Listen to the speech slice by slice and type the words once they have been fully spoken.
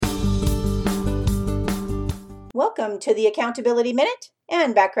Welcome to the Accountability Minute,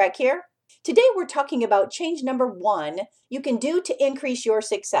 and Backrack here. Today we're talking about change number 1 you can do to increase your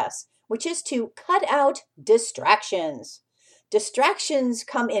success, which is to cut out distractions. Distractions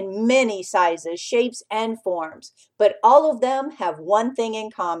come in many sizes, shapes, and forms, but all of them have one thing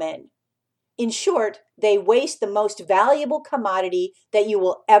in common. In short, they waste the most valuable commodity that you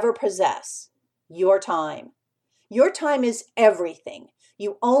will ever possess, your time. Your time is everything.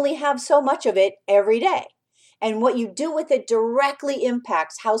 You only have so much of it every day. And what you do with it directly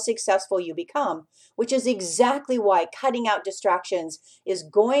impacts how successful you become, which is exactly why cutting out distractions is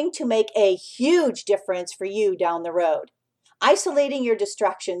going to make a huge difference for you down the road. Isolating your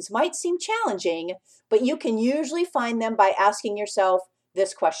distractions might seem challenging, but you can usually find them by asking yourself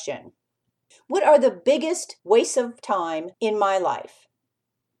this question: what are the biggest wastes of time in my life?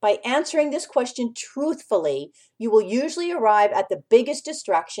 By answering this question truthfully, you will usually arrive at the biggest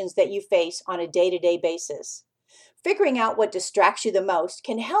distractions that you face on a day-to-day basis. Figuring out what distracts you the most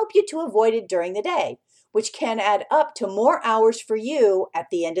can help you to avoid it during the day, which can add up to more hours for you at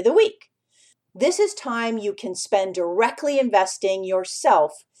the end of the week. This is time you can spend directly investing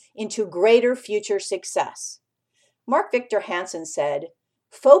yourself into greater future success. Mark Victor Hansen said,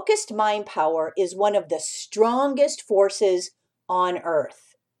 "Focused mind power is one of the strongest forces on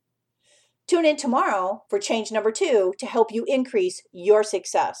earth." Tune in tomorrow for change number 2 to help you increase your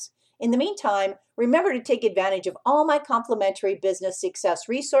success. In the meantime, remember to take advantage of all my complimentary business success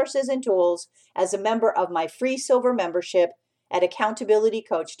resources and tools as a member of my free silver membership at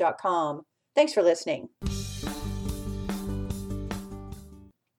accountabilitycoach.com. Thanks for listening.